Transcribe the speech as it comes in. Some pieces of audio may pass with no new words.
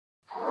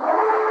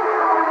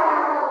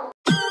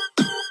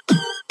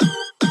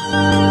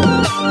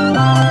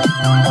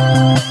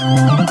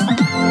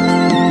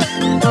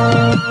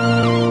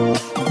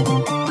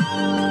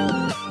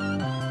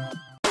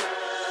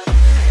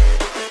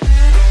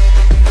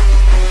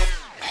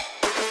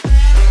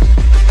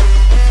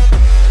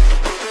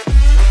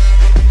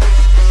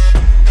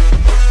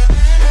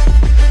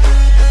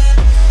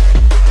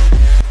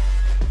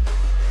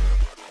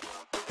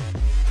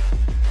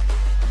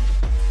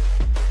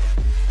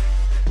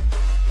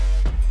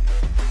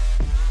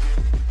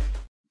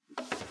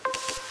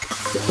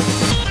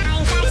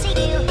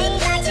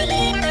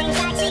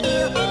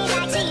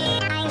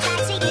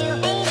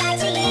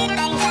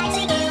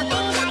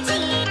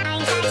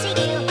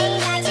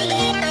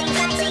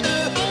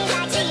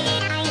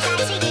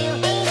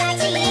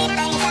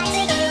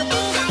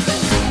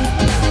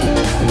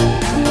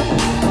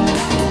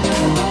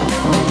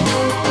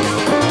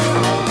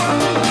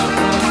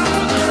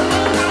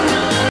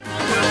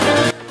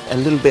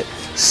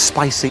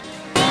spicy.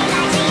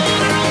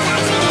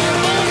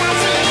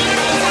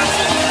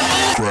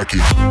 Crack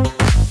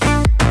it.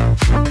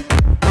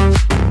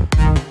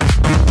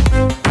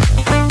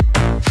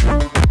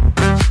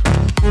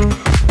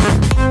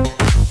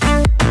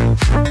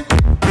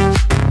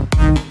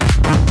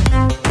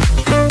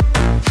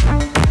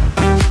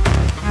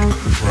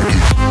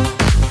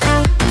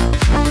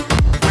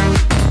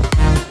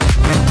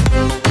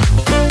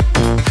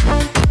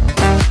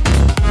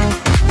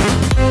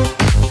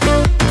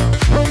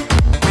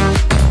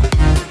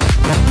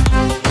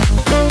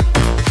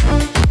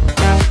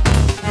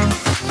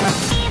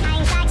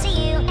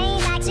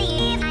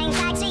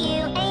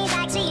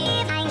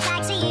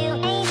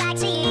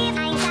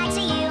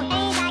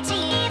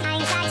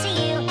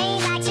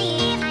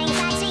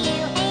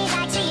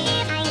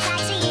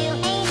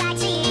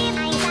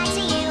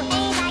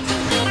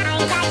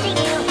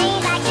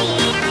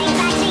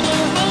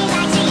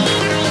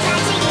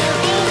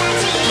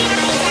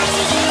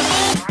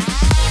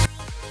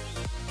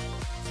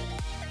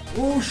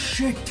 Oh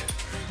shit!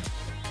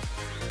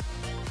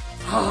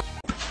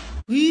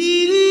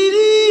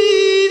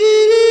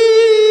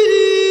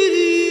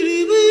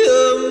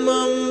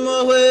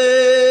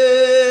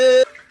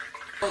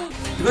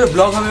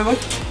 Blog হবে এবার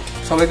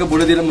সবাইকে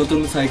বলে দিলাম নতুন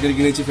সাইকেল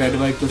কিনেছি ফ্যাট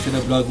বাইক তো সেটা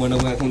ব্লগ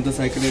বানাবো এখন তো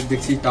সাইকেলের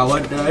দেখছি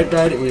টাওয়ার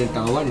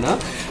টাওয়ার না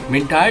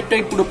মেন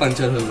টায়ারটাই পুরো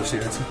পাঞ্চার হয়ে বসে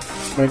গেছে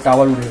মানে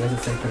টাওয়ার উঠে গেছে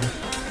সাইকেলে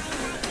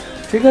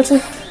ঠিক আছে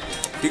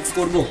ফিক্স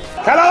করবো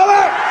খেলা হবে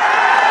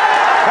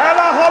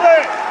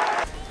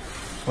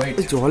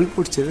জল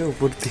পড়ছে রে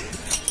উপর দিয়ে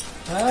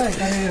হ্যাঁ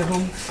এখানে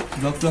এরকম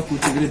ব্লগ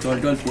করতে গেলে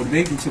জল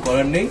পড়বেই কিছু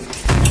করার নেই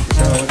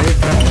আমাদের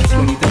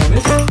নিতে হবে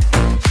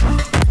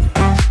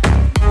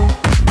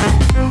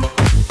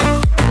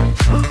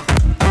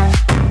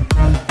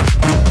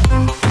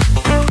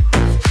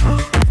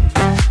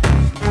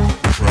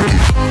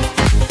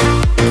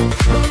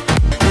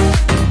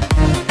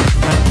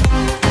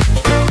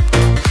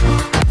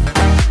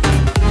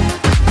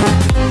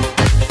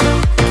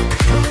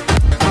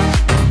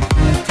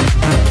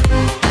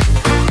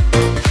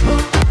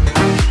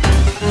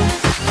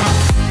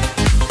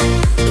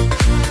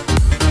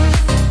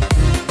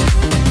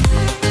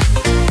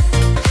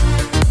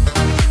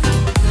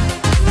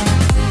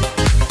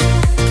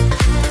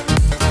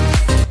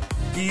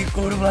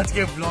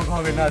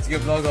আজকে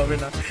ব্লগ হবে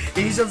না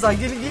এই সব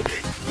সাইকেল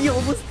কি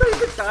অবস্থা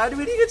টায়ার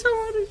বেরিয়ে গেছে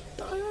আমার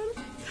টায়ার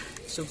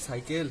সব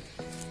সাইকেল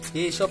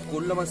এই সব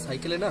করলাম আর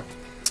সাইকেলে না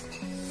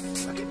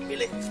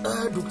পেলে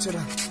ঢুকছে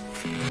না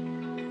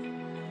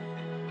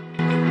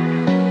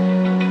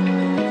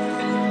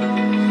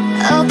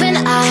Open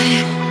eye,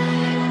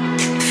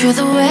 feel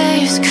the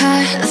waves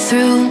cut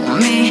through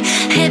me,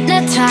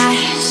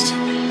 hypnotized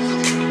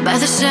by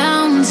the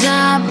sounds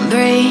I'm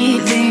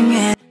breathing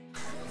in.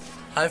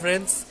 Hi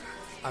friends,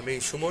 আমি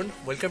Suman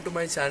welcome to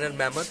my channel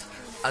mammoth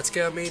আজকে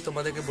আমি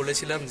তোমাদেরকে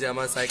বলেছিলাম যে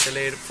আমার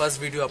সাইকেলের ফার্স্ট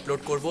ভিডিও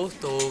আপলোড করব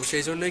তো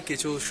সেই জন্যই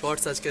কিছু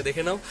শর্টস আজকে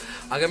দেখে নাও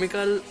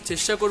আগামীকাল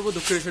চেষ্টা করব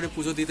দক্ষিণেশ্বরে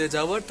পুজো দিতে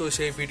যাওয়ার তো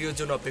সেই ভিডিওর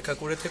জন্য অপেক্ষা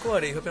করে থেকো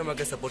আর এইভাবে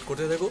আমাকে সাপোর্ট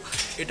করতে থাকো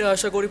এটা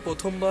আশা করি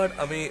প্রথমবার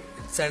আমি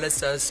চ্যানেল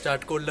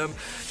স্টার্ট করলাম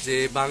যে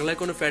বাংলায়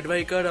কোনো ফ্যাট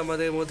বাইকার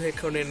আমাদের মধ্যে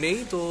এখানে নেই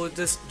তো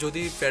জাস্ট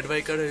যদি ফ্যাট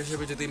বাইকার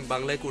হিসেবে যদি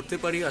বাংলায় করতে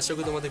পারি আশা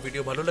করি তোমাদের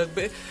ভিডিও ভালো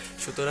লাগবে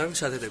সুতরাং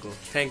সাথে দেখো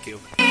thank you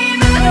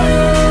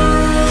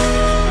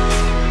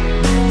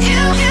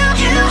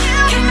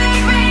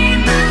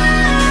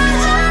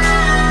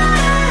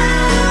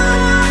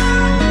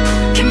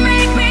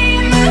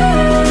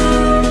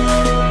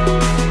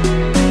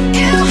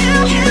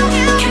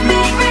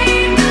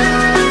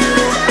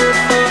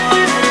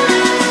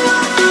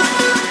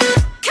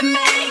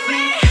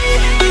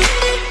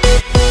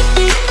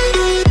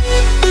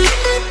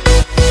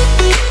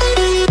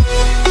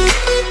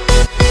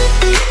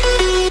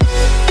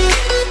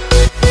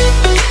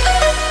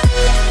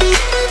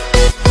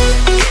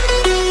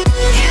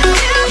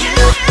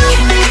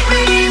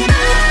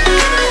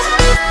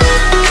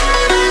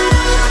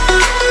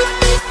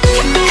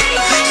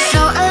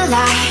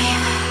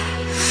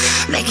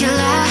Make it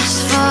last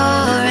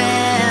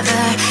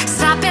forever.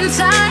 Stop in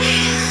time.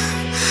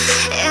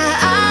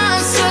 Yeah,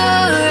 I'm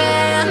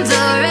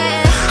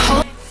surrendering.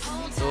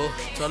 So,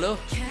 chalo,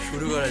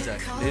 shuru kora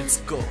jaak. Let's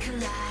go.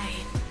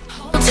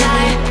 Hold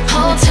tight,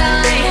 hold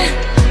tight,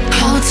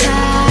 hold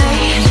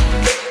tight.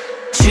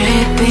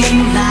 Dripping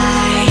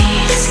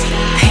lights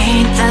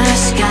paint the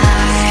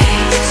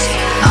skies,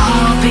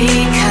 all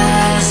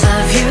because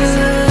of you.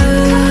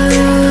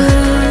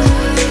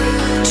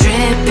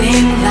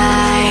 Dripping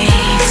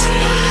lights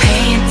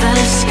paint the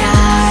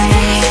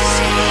skies,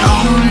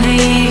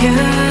 only you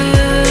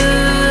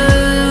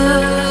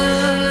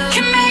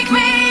can make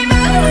me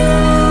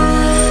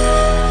move.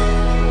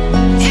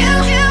 You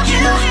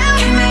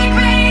can make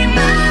me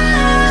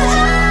move.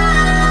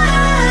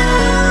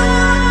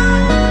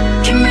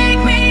 Can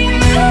make me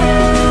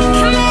move.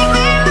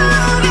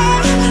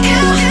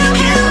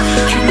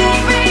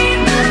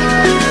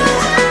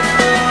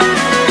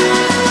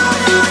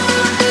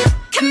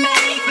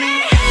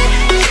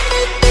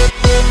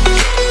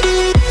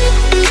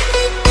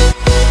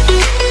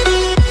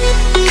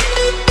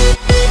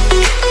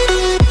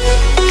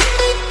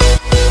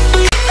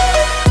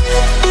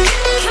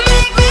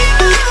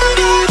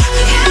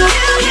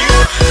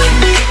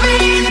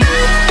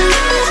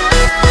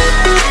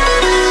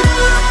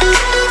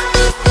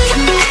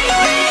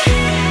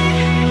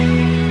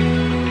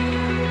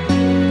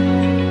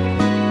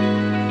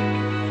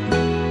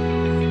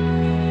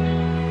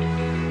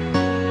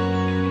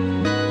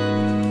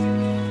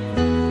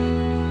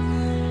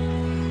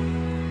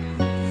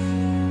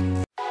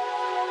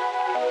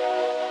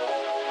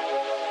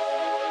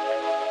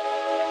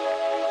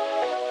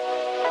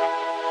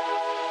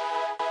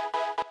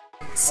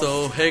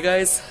 So hey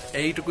guys,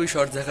 এইটুকুই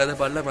short দেখাতে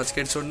পারলাম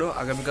আজকের জন্য।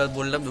 আগামীকাল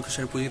বললাম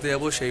দক্ষিণেশ্বরে পুজোতে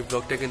যাবো, সেই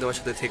ব্লগটা কিন্তু আমার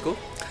সাথে থেকো।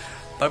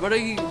 বারবার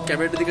এই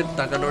ক্যামেরাটার দিকে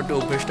তাকানোর একটা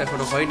অভ্যেসটা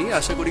এখনো হয়নি,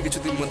 আশা করি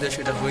কিছুদিন মধ্যে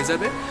সেটা হয়ে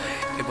যাবে।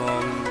 এবং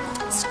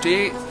stay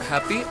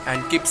happy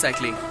and keep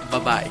cycling.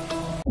 Bye bye.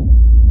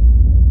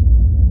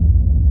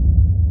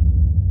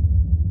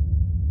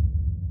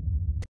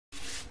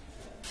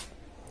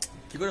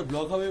 কি করে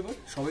ব্লগ হবে এবার?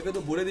 সবাইকে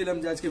তো বলে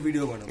দিলাম যে আজকে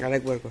ভিডিও বানাবো।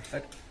 আরেকবার কর।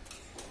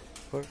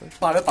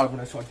 পারবো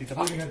না শর্ট দিতে।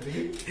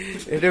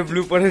 এটা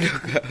ব্লু পরে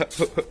ঢোকা।